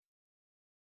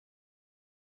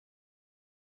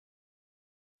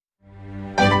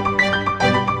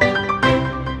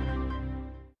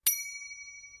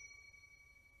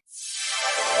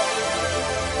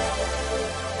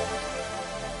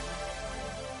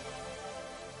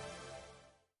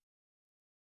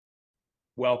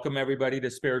Welcome, everybody, to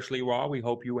Spiritually Raw. We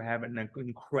hope you are having an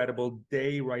incredible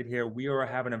day right here. We are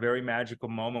having a very magical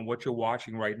moment. What you're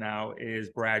watching right now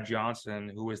is Brad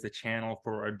Johnson, who is the channel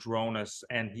for ADRONIS,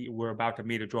 and we're about to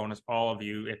meet ADRONIS, all of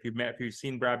you. If you've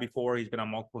seen Brad before, he's been on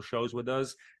multiple shows with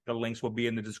us. The links will be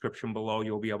in the description below.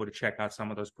 You'll be able to check out some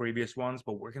of those previous ones,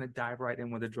 but we're going to dive right in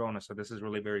with ADRONIS. So this is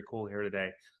really very cool here today.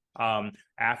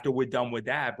 After we're done with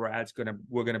that,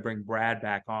 we're gonna bring Brad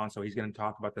back on, so he's gonna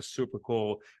talk about the super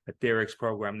cool etherics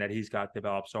program that he's got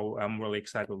developed. So I'm really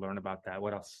excited to learn about that.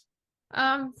 What else?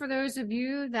 For those of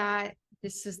you that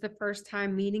this is the first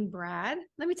time meeting Brad,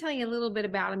 let me tell you a little bit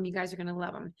about him. You guys are going to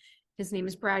love him. His name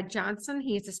is Brad Johnson.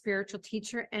 He is a spiritual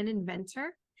teacher and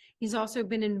inventor. He's also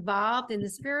been involved in the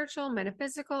spiritual,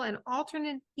 metaphysical, and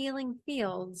alternate healing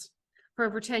fields for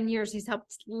over 10 years. He's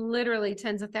helped literally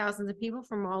tens of thousands of people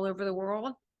from all over the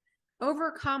world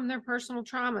overcome their personal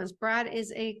traumas. Brad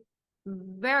is a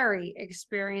very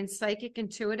experienced psychic,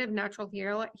 intuitive, natural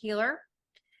healer.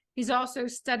 He's also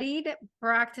studied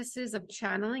practices of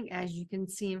channeling, as you can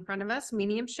see in front of us,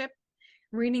 mediumship,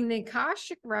 reading the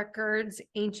Akashic records,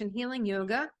 ancient healing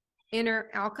yoga, inner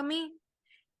alchemy,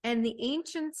 and the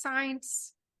ancient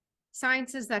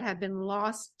sciences that have been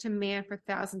lost to man for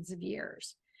thousands of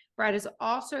years. Brad is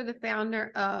also the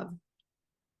founder of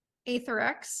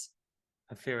ATHERX.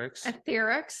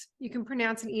 ATHERX. You can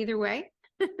pronounce it either way,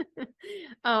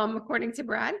 according to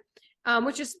Brad,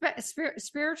 which is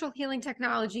spiritual healing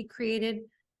technology created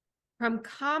from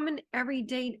common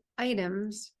everyday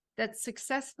items that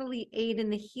successfully aid in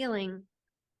the healing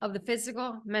of the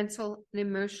physical, mental, and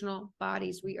emotional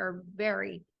bodies. We are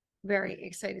very, very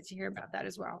excited to hear about that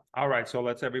as well. All right, so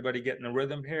let's everybody get in the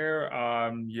rhythm here.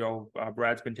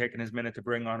 Brad's been taking his minute to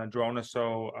bring on ADRONIS.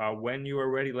 So when you are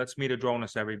ready, let's meet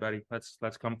ADRONIS, everybody.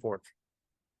 Let's come forth.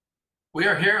 We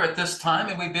are here at this time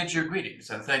and we bid you greetings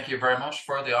and thank you very much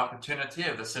for the opportunity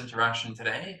of this interaction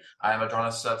today. I am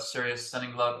ADRONIS of Sirius,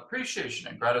 sending love, appreciation,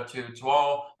 and gratitude to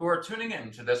all who are tuning in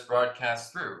to this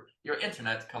broadcast through your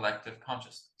internet collective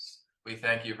consciousness. We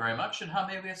thank you very much, and how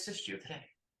may we assist you today?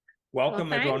 Welcome,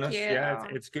 well, ADRONIS. Yeah,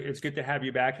 it's good to have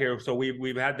you back here. So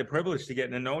we've had the privilege to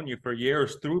get to know you for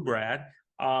years through Brad.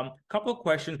 Couple of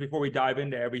questions before we dive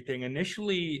into everything.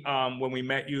 Initially, when we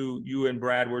met you, you and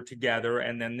Brad were together,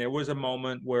 and then there was a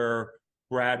moment where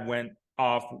Brad went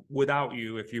off without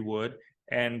you, if you would,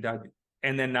 and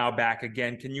then now back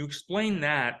again. Can you explain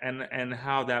that and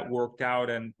how that worked out,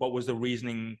 and what was the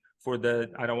reasoning for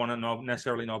I don't want to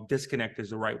necessarily know if disconnect is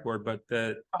the right word, but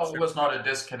it was not a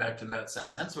disconnect in that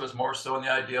sense. It was more so in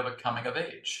the idea of a coming of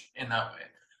age in that way.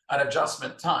 An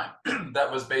adjustment time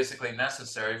that was basically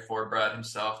necessary for Brad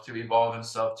himself to evolve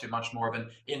himself to much more of an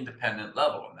independent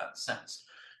level in that sense.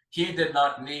 He did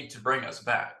not need to bring us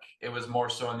back. It was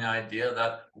more so in the idea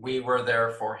that we were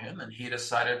there for him, and he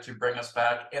decided to bring us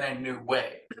back in a new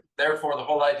way. Therefore, the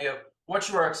whole idea of what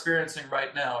you are experiencing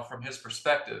right now from his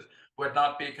perspective would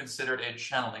not be considered a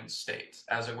channeling state,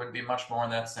 as it would be much more in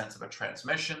that sense of a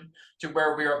transmission to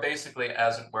where we are basically,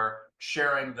 as it were,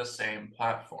 sharing the same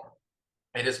platform.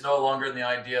 It is no longer in the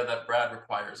idea that Brad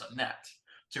requires a net,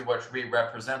 to which we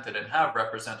represented and have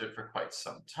represented for quite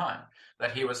some time,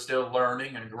 that he was still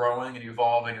learning and growing and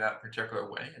evolving in that particular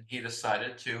way, and he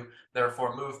decided to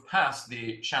therefore move past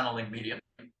the channeling medium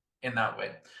in that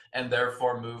way, and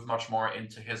therefore move much more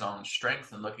into his own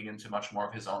strength and looking into much more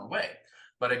of his own way.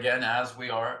 But again, as we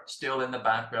are still in the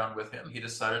background with him, he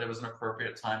decided it was an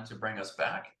appropriate time to bring us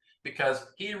back, because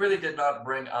he really did not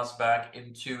bring us back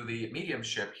into the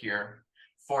mediumship here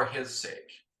for his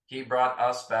sake. He brought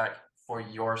us back for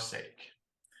your sake.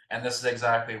 And this is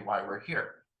exactly why we're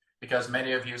here, because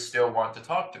many of you still want to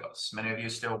talk to us. Many of you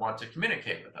still want to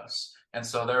communicate with us. And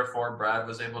so therefore, Brad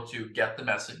was able to get the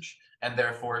message and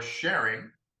therefore sharing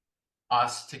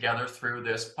us together through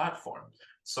this platform.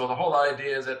 So the whole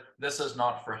idea is that this is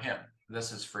not for him.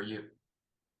 This is for you.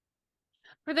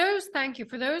 Thank you.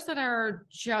 For those that are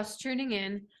just tuning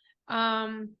in,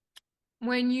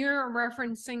 when you're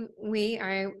referencing we,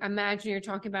 I imagine you're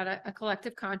talking about a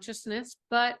collective consciousness,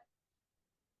 but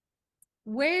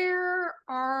where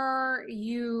are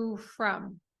you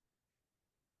from?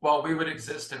 Well, we would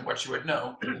exist in what you would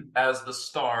know as the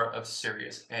star of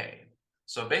Sirius A.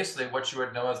 So basically what you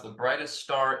would know as the brightest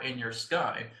star in your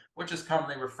sky, which is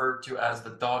commonly referred to as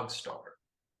the dog star.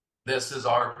 This is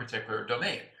our particular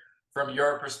domain. From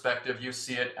your perspective, you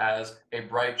see it as a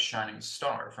bright shining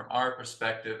star. From our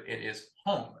perspective, it is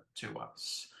home to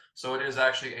us. So it is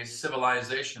actually a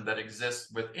civilization that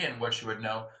exists within what you would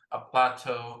know a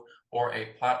plateau or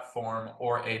a platform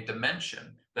or a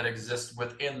dimension that exists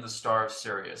within the star of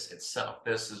Sirius itself.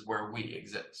 This is where we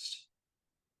exist.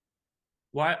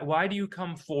 Why do you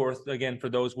come forth again for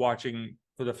those watching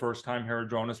for the first time here,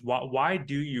 Adronis? Why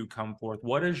do you come forth?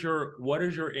 What is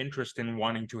your interest in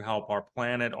wanting to help our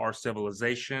planet, our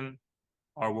civilization,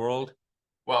 our world?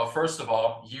 Well, first of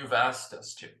all, you've asked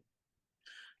us to.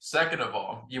 Second of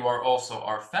all, you are also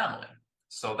our family.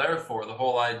 So therefore, the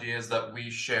whole idea is that we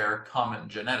share common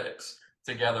genetics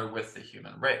together with the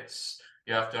human race.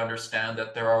 You have to understand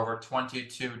that there are over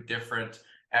 22 different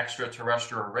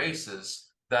extraterrestrial races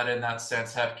that in that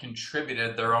sense have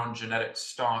contributed their own genetic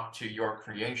stock to your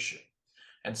creation.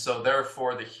 And so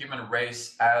therefore the human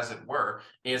race, as it were,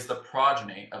 is the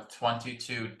progeny of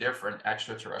 22 different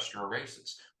extraterrestrial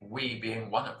races, we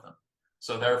being one of them.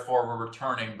 So therefore we're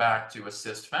returning back to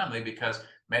assist family because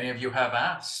many of you have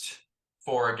asked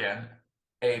for, again,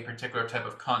 a particular type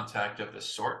of contact of this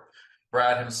sort.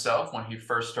 Brad himself, when he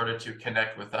first started to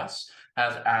connect with us,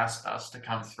 has asked us to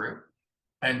come through.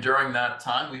 And during that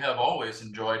time, we have always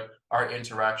enjoyed our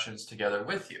interactions together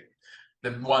with you.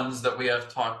 The ones that we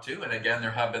have talked to, and again, there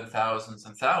have been thousands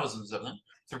and thousands of them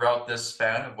throughout this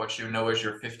span of what you know as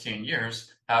your 15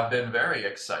 years, have been very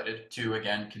excited to,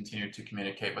 again, continue to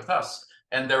communicate with us.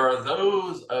 And there are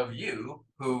those of you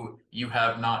who you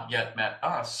have not yet met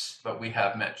us, but we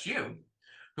have met you,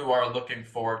 who are looking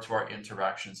forward to our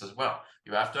interactions as well.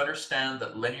 You have to understand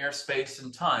that linear space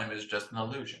and time is just an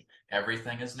illusion.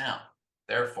 Everything is now.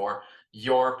 Therefore,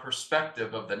 your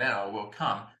perspective of the now will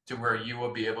come to where you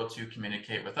will be able to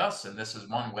communicate with us. And this is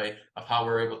one way of how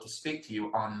we're able to speak to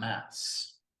you en masse.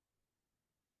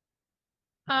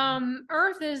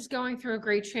 Earth is going through a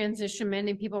great transition,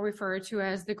 many people refer to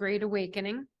as the Great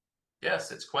Awakening.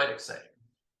 Yes, it's quite exciting.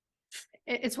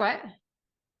 It's what?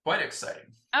 Quite exciting.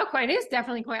 Oh, quite. It is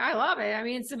definitely quite. I love it. I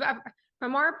mean, it's about,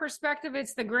 from our perspective,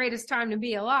 it's the greatest time to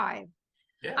be alive.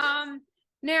 Yes.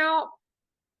 Now,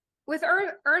 with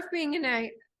Earth being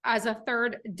as a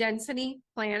third density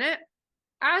planet,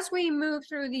 as we move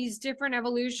through these different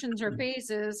evolutions or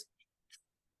phases,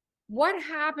 what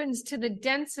happens to the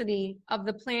density of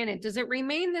the planet? Does it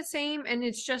remain the same and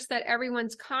it's just that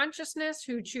everyone's consciousness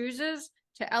who chooses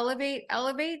to elevate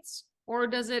elevates, or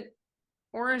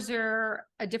is there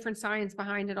a different science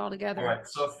behind it altogether? All right.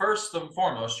 So first and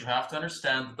foremost, you have to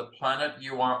understand that the planet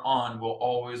you are on will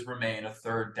always remain a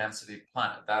third density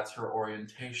planet. That's her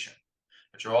orientation.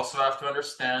 But you also have to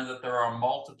understand that there are a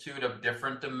multitude of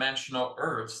different dimensional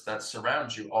Earths that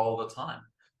surround you all the time,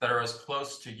 that are as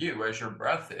close to you as your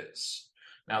breath is.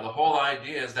 Now, the whole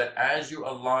idea is that as you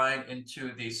align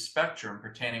into the spectrum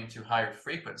pertaining to higher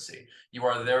frequency, you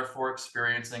are therefore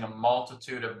experiencing a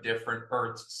multitude of different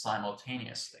Earths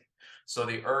simultaneously. So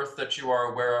the Earth that you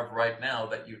are aware of right now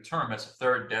that you term as a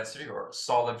third density or a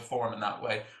solid form in that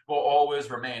way will always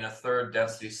remain a third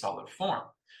density solid form.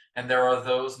 And there are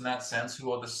those in that sense who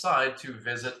will decide to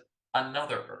visit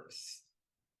another Earth.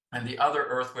 And the other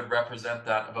Earth would represent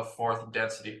that of a fourth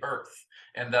density Earth.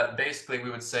 And that basically we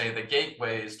would say the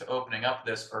gateways to opening up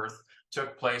this Earth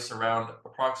took place around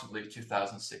approximately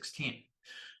 2016.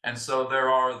 And so there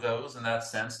are those in that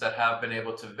sense that have been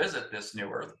able to visit this new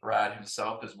Earth. Brad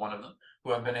himself is one of them,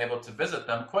 who have been able to visit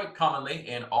them quite commonly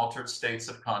in altered states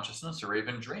of consciousness or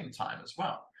even dream time as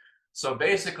well. So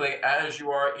basically, as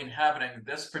you are inhabiting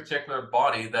this particular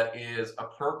body that is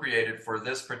appropriated for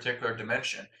this particular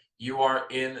dimension, you are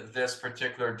in this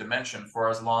particular dimension for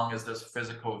as long as this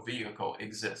physical vehicle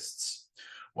exists.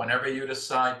 Whenever you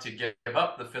decide to give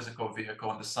up the physical vehicle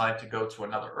and decide to go to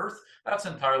another Earth, that's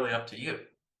entirely up to you.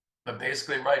 But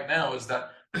basically right now is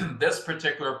that this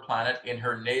particular planet in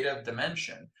her native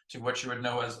dimension, to what you would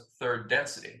know as third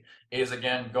density, is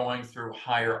again going through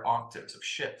higher octaves of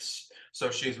shifts. So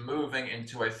she's moving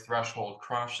into a threshold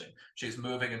crossing. She's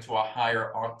moving into a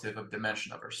higher octave of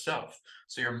dimension of herself.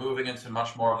 So you're moving into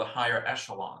much more of the higher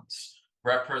echelons,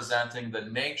 representing the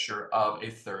nature of a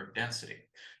third density.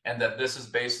 And that this is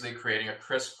basically creating a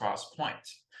crisscross point.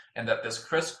 And that this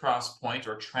crisscross point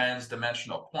or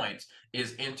trans-dimensional point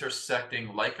is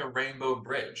intersecting like a rainbow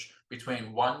bridge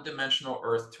between one dimensional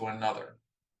Earth to another.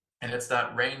 And it's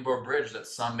that rainbow bridge that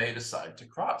some may decide to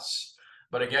cross.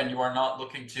 But again, you are not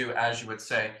looking to, as you would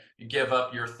say, give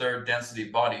up your third density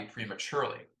body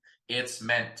prematurely. It's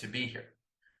meant to be here.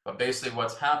 But basically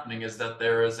what's happening is that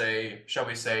there is a, shall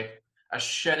we say, a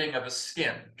shedding of a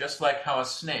skin, just like how a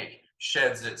snake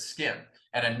sheds its skin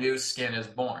and a new skin is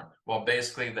born. Well,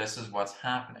 basically this is what's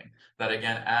happening. That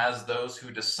again, as those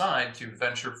who decide to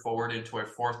venture forward into a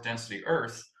fourth density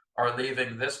Earth are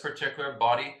leaving this particular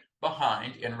body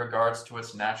behind in regards to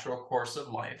its natural course of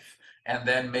life, and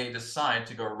then may decide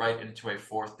to go right into a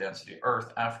fourth density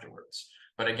Earth afterwards.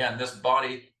 But again, this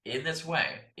body in this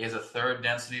way is a third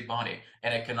density body,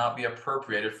 and it cannot be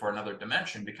appropriated for another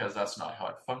dimension because that's not how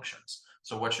it functions.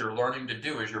 So what you're learning to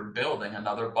do is you're building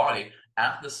another body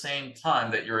at the same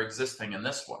time that you're existing in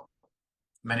this one.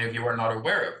 Many of you are not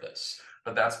aware of this,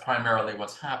 but that's primarily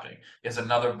what's happening, is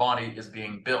another body is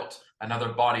being built, another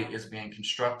body is being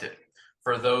constructed.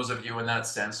 For those of you in that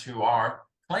sense who are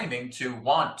claiming to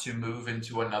want to move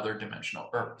into another dimensional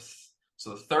Earth.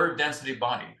 So the third density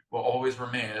body will always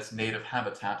remain in its native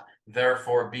habitat,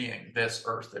 therefore being this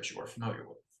Earth that you are familiar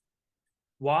with.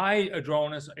 Why,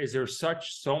 Adronis, is there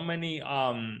so many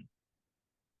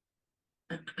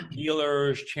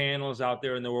healers, channels out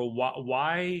there in the world?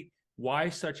 Why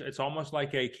such? It's almost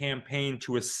like a campaign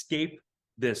to escape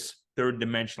this third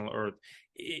dimensional Earth.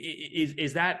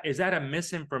 Is that a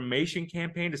misinformation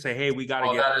campaign to say, hey, we got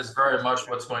to that is very much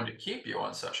what's going to keep you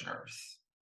on such an Earth.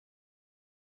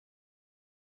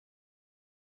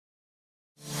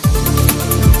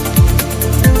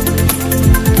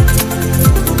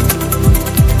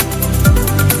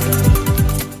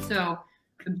 So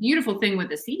the beautiful thing with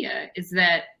ASEA is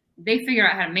that they figure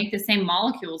out how to make the same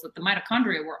molecules that the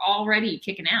mitochondria were already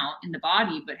kicking out in the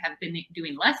body, but have been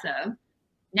doing less of.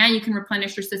 Now you can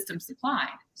replenish your system supply.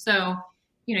 So,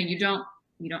 you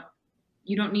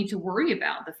don't need to worry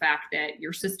about the fact that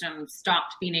your system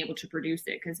stopped being able to produce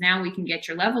it, because now we can get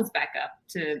your levels back up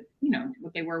to,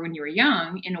 what they were when you were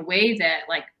young, in a way that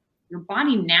like your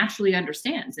body naturally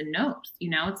understands and knows.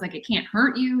 It's like it can't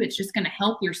hurt you. It's just going to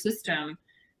help your system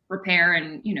repair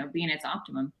and, be in its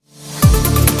optimum.